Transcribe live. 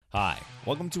Hi,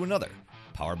 welcome to another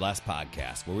Power Blast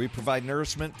podcast where we provide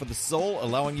nourishment for the soul,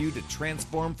 allowing you to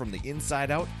transform from the inside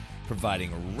out,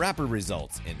 providing rapid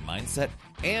results in mindset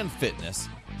and fitness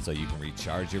so you can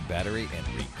recharge your battery and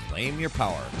reclaim your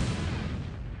power.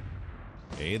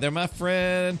 Hey there, my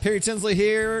friend. Perry Tinsley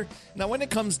here. Now, when it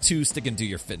comes to sticking to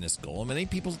your fitness goal, many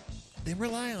people, they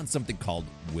rely on something called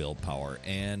willpower.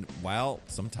 And while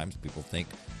sometimes people think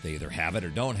they either have it or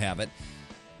don't have it,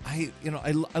 I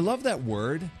love that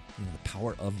word, the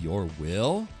power of your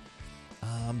will.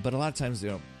 But a lot of times,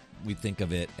 we think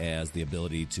of it as the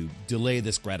ability to delay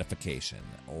this gratification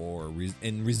or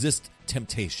resist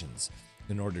temptations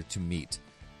in order to meet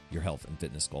your health and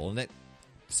fitness goal. And that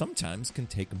sometimes can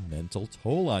take a mental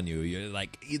toll on you. You're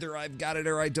like, either I've got it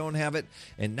or I don't have it.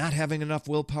 And not having enough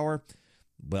willpower,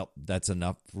 well, that's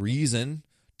enough reason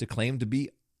to claim to be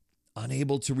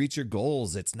unable to reach your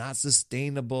goals. It's not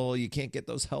sustainable. You can't get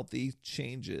those healthy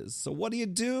changes. So what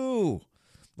do?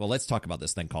 Well, let's talk about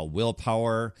this thing called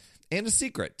willpower and a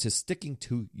secret to sticking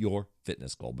to your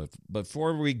fitness goal. But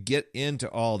before we get into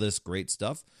all this great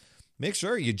stuff, make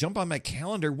sure you jump on my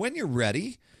calendar when you're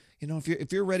ready.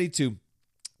 If you're ready to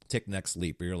take the next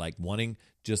leap, or you're like wanting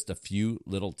just a few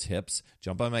little tips,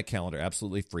 jump on my calendar,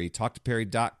 absolutely free,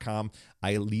 talktoperry.com.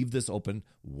 I leave this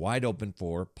wide open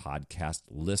for podcast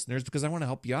listeners because I want to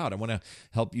help you out. I want to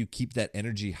help you keep that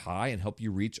energy high and help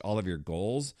you reach all of your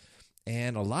goals.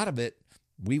 And a lot of it,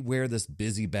 we wear this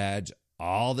busy badge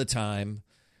all the time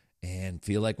and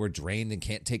feel like we're drained and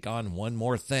can't take on one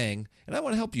more thing. And I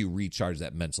want to help you recharge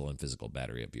that mental and physical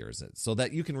battery of yours so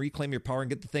that you can reclaim your power and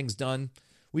get the things done.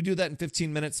 We do that in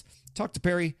 15 minutes.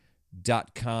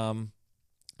 Talktoperry.com.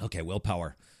 Okay,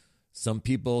 willpower. Some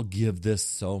people give this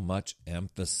so much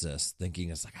emphasis, thinking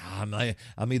it's like,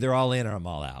 I'm either all in or I'm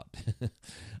all out.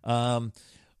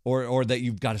 Or that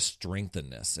you've got to strengthen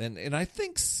this. And I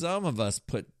think some of us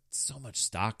put so much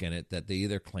stock in it that they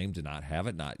either claim to not have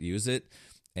it, not use it,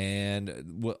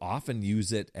 and we'll often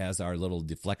use it as our little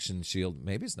deflection shield.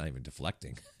 Maybe it's not even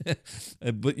deflecting,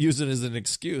 but use it as an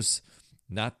excuse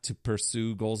not to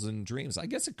pursue goals and dreams. I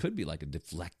guess it could be like a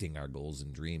deflecting our goals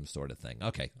and dreams sort of thing.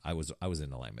 Okay, I was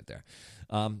in alignment there.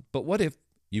 But what if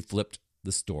you flipped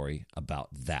the story about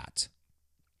that?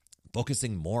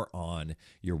 Focusing more on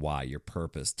your why, your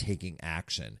purpose, taking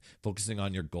action, focusing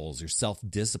on your goals, your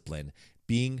self-discipline,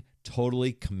 being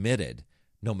totally committed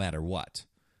no matter what.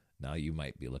 Now you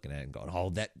might be looking at it and going,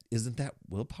 isn't that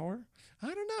willpower?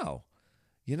 I don't know.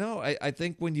 I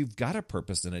think when you've got a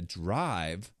purpose and a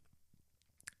drive,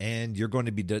 and you're going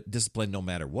to be disciplined no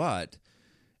matter what,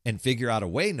 and figure out a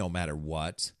way no matter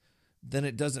what, then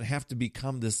it doesn't have to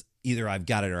become this either I've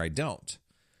got it or I don't.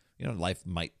 Life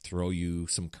might throw you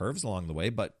some curves along the way,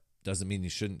 but doesn't mean you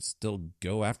shouldn't still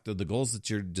go after the goals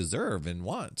that you deserve and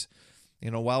want.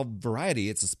 While variety,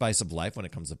 it's a spice of life when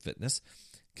it comes to fitness,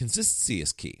 consistency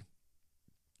is key.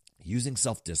 Using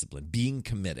self-discipline, being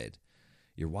committed.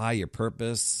 Your why, your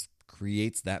purpose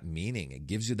creates that meaning. It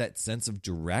gives you that sense of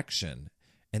direction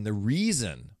and the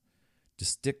reason to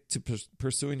stick to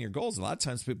pursuing your goals. A lot of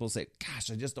times people say,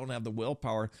 gosh, I just don't have the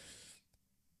willpower.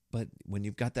 But when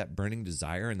you've got that burning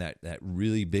desire and that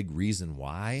really big reason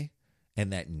why,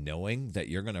 and that knowing that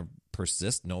you're going to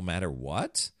persist no matter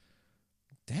what,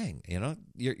 dang,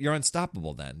 you're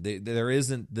unstoppable then. There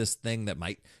isn't this thing that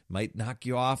might knock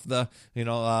you off the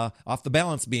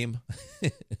balance beam.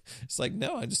 It's like,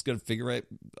 no, I'm just going to figure it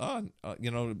on,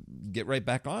 get right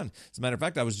back on. As a matter of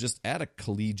fact, I was just at a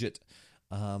collegiate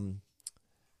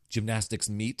gymnastics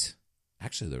meet.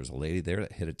 Actually, there was a lady there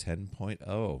that hit a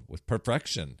 10.0 with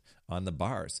perfection on the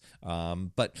bars.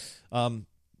 But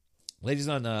ladies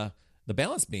on the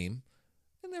balance beam,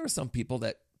 and there were some people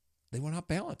that they went off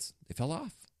balance. They fell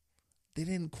off. They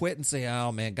didn't quit and say,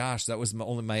 oh, man, gosh, that was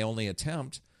my only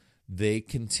attempt. They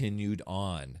continued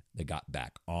on. They got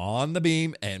back on the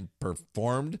beam and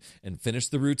performed and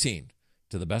finished the routine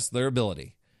to the best of their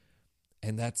ability.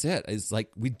 And that's it. It's like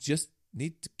we just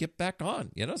need to get back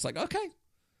on. It's like, okay,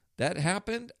 that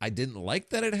happened. I didn't like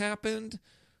that it happened,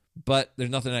 but there's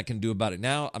nothing I can do about it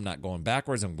now. I'm not going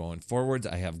backwards. I'm going forwards.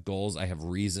 I have goals. I have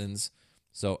reasons.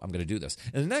 So I'm going to do this.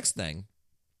 And the next thing,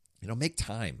 make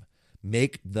time.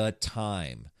 Make the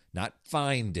time. Not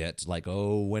find it like,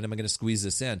 oh, when am I going to squeeze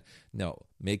this in? No,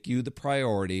 make you the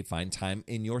priority. Find time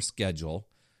in your schedule.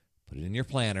 Put it in your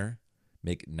planner.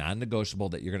 Make it non-negotiable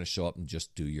that you're going to show up and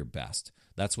just do your best.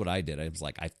 That's what I did. I was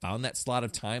like, I found that slot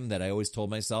of time that I always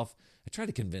told myself. I tried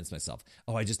to convince myself,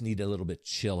 I just need a little bit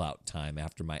chill out time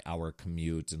after my hour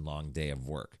commute and long day of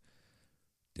work.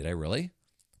 Did I really?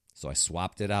 So I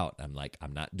swapped it out. I'm like,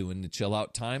 I'm not doing the chill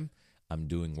out time. I'm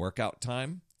doing workout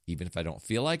time, even if I don't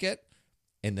feel like it.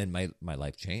 And then my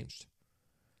life changed.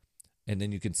 And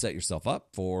then you can set yourself up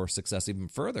for success even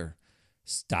further.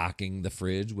 Stocking the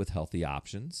fridge with healthy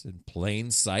options in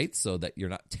plain sight so that you're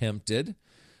not tempted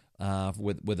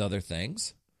with other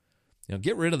things.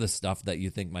 Get rid of the stuff that you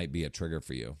think might be a trigger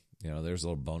for you. There's a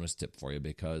little bonus tip for you,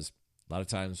 because a lot of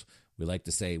times we like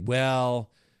to say,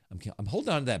 well, I'm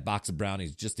holding on to that box of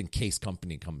brownies just in case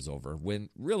company comes over, when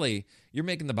really you're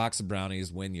making the box of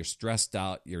brownies when you're stressed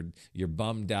out, you're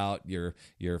bummed out,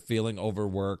 you're feeling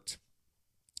overworked,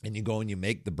 and you go and you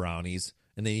make the brownies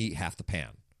and then you eat half the pan.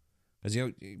 Because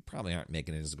you probably aren't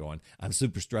making it as going, I'm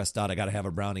super stressed out, I got to have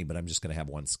a brownie, but I'm just going to have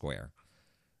one square.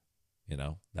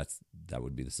 That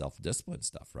would be the self-discipline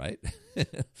stuff, right?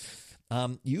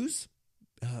 Use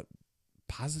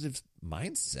positive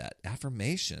mindset,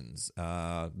 affirmations,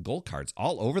 goal cards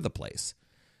all over the place.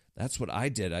 That's what I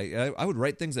did. I would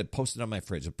write things I'd posted on my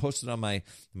fridge. I'd posted on my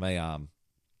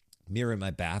mirror in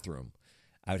my bathroom.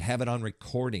 I would have it on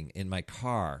recording in my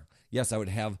car. Yes, I would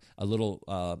have a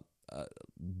little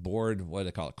board, what do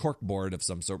they call it, cork board of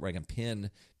some sort, where I can pin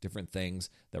different things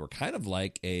that were kind of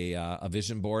like a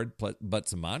vision board, but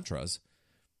some mantras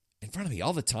in front of me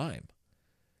all the time.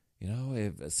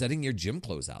 Setting your gym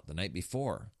clothes out the night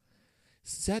before.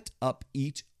 Set up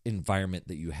each environment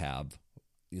that you have.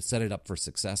 You set it up for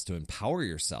success to empower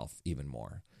yourself even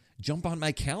more. Jump on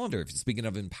my calendar. Speaking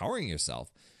of empowering yourself,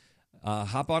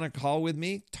 hop on a call with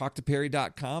me,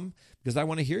 talktoperry.com, because I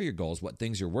want to hear your goals, what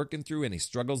things you're working through, any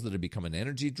struggles that have become an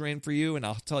energy drain for you. And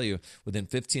I'll tell you within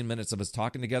 15 minutes of us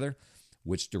talking together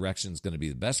which direction is going to be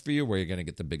the best for you, where you're going to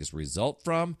get the biggest result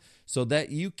from, so that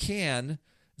you can,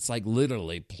 it's like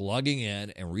literally plugging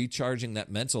in and recharging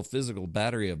that mental and physical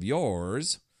battery of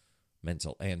yours, and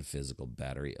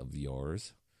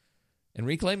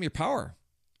reclaim your power.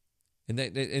 And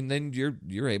then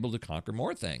you're able to conquer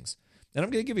more things. And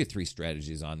I'm going to give you 3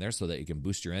 strategies on there so that you can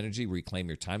boost your energy, reclaim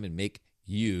your time, and make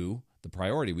you the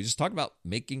priority. We just talked about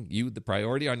making you the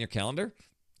priority on your calendar.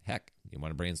 Heck, you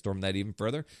want to brainstorm that even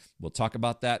further? We'll talk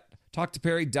about that.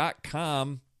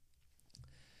 TalkToPerry.com.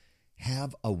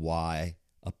 Have a why,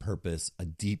 a purpose, a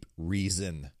deep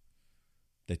reason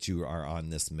that you are on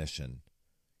this mission.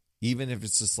 Even if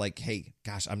it's just like, hey,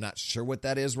 gosh, I'm not sure what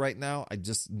that is right now. I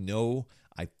just know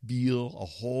I feel a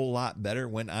whole lot better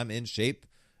when I'm in shape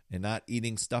and not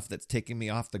eating stuff that's taking me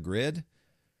off the grid.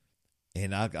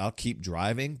 And I'll keep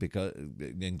driving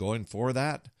and going for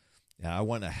that. And I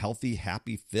want a healthy,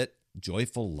 happy, fit,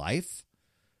 joyful life.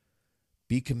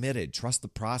 Be committed. Trust the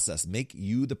process. Make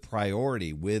you the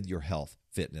priority with your health,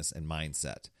 fitness, and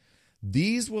mindset.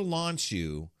 These will launch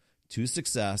you to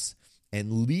success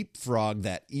and leapfrog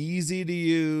that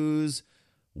easy-to-use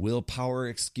willpower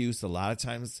excuse a lot of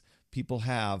times people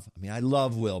have. I mean, I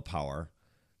love willpower.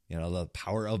 The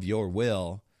power of your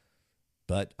will.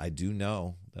 But I do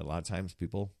know that a lot of times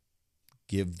people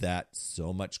give that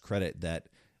so much credit that,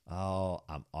 oh,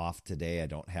 I'm off today, I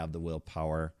don't have the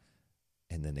willpower,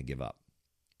 and then they give up.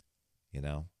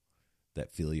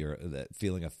 That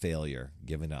feeling of failure,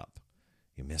 giving up.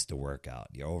 You missed a workout,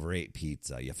 you overate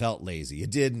pizza, you felt lazy, you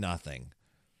did nothing.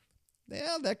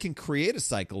 Yeah, that can create a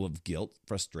cycle of guilt,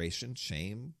 frustration,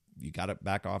 shame. You got it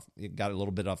back off, you got a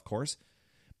little bit off course.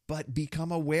 But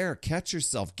become aware, catch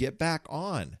yourself, get back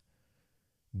on.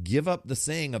 Give up the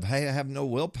saying of, hey, I have no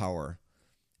willpower.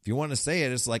 If you want to say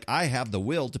it, it's like, I have the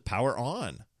will to power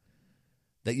on.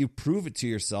 That you prove it to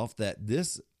yourself that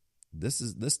this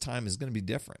time is going to be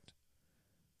different.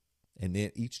 And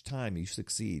then each time you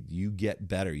succeed, you get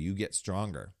better, you get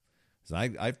stronger. So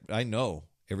I know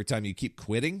every time you keep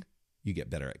quitting, you get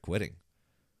better at quitting.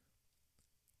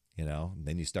 And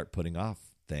then you start putting off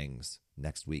things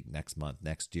next week, next month,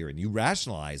 next year, and you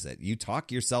rationalize it. You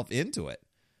talk yourself into it.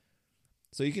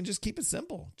 So you can just keep it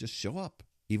simple. Just show up,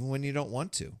 even when you don't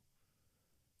want to.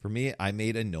 For me, I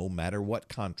made a no matter what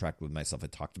contract with myself. I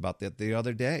talked about that the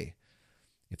other day.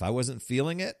 If I wasn't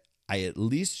feeling it, I at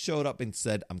least showed up and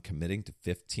said, I'm committing to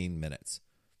 15 minutes.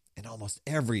 And almost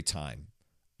every time,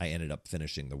 I ended up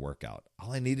finishing the workout.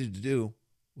 All I needed to do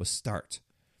was start.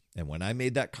 And when I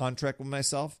made that contract with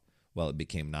myself, well, it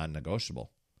became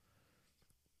non-negotiable.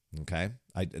 Okay?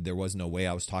 There was no way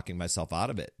I was talking myself out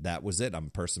of it. That was it. I'm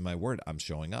a person of my word. I'm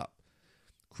showing up.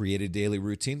 Create a daily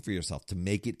routine for yourself to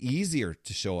make it easier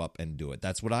to show up and do it.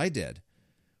 That's what I did.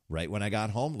 Right when I got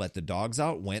home, let the dogs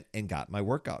out, went and got my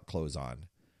workout clothes on.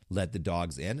 Let the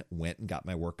dogs in, went and got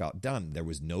my workout done. There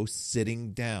was no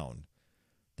sitting down.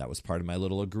 That was part of my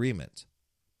little agreement.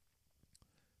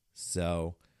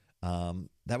 So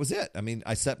that was it. I mean,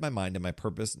 I set my mind and my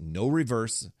purpose. No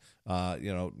reverse.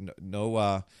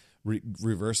 No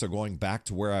reverse or going back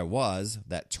to where I was.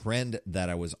 That trend that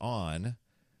I was on.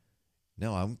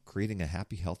 No, I'm creating a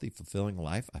happy, healthy, fulfilling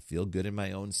life. I feel good in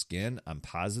my own skin. I'm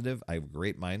positive. I have a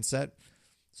great mindset.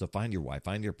 So find your why,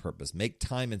 find your purpose, make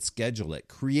time and schedule it.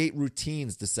 Create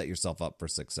routines to set yourself up for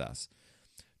success.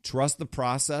 Trust the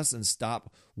process and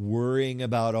stop worrying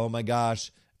about, oh my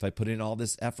gosh, if I put in all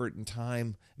this effort and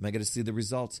time, am I going to see the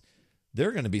results? There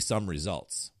are going to be some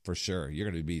results for sure. You're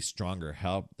going to be stronger,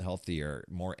 healthier,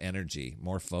 more energy,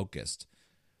 more focused.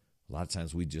 A lot of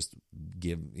times we just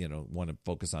want to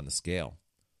focus on the scale.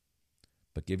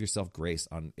 But give yourself grace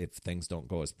on if things don't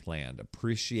go as planned.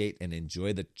 Appreciate and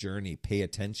enjoy the journey. Pay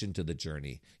attention to the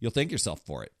journey. You'll thank yourself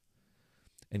for it.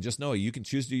 And just know you can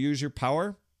choose to use your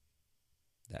power,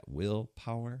 that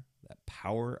willpower, that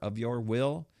power of your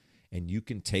will, and you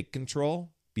can take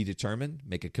control, be determined,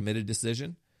 make a committed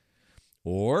decision.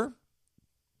 Or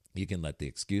you can let the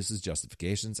excuses,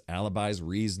 justifications, alibis,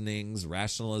 reasonings,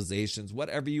 rationalizations,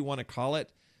 whatever you want to call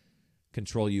it,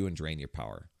 control you and drain your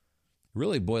power. It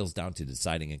really boils down to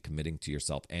deciding and committing to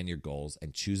yourself and your goals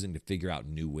and choosing to figure out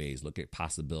new ways, look at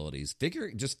possibilities,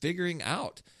 figuring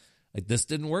out, like this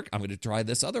didn't work, I'm going to try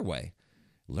this other way.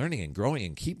 Learning and growing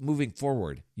and keep moving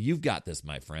forward. You've got this,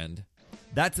 my friend.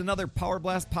 That's another Power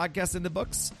Blast podcast in the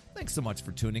books. Thanks so much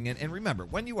for tuning in. And remember,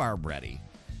 when you are ready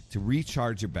to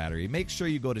recharge your battery, make sure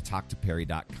you go to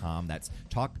talktoperry.com. That's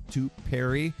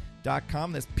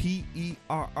talktoperry.com. That's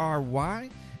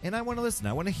Perry. And I want to listen.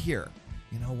 I want to hear,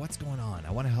 what's going on.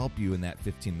 I want to help you in that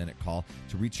 15-minute call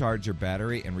to recharge your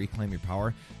battery and reclaim your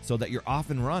power so that you're off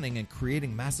and running and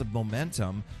creating massive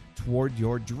momentum toward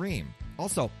your dream.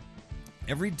 Also,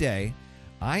 every day,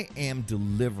 I am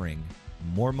delivering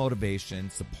more motivation,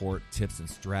 support, tips, and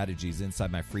strategies inside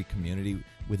my free community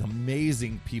with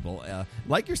amazing people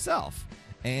like yourself.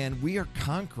 And we are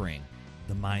conquering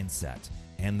the mindset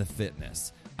and the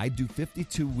fitness. I do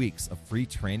 52 weeks of free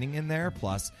training in there.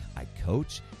 Plus, I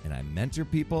coach and I mentor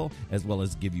people, as well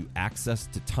as give you access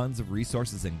to tons of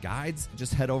resources and guides.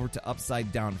 Just head over to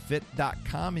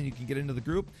UpsideDownFit.com and you can get into the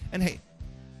group. And hey,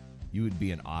 you would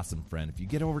be an awesome friend if you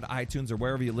get over to iTunes or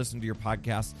wherever you listen to your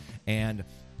podcast and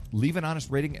leave an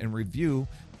honest rating and review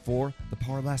for the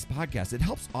Power Blast podcast. It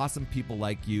helps awesome people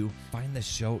like you find this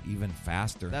show even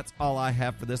faster. That's all I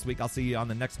have for this week. I'll see you on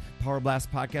the next Power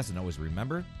Blast podcast. And always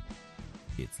remember,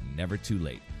 it's never too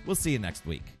late. We'll see you next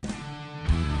week.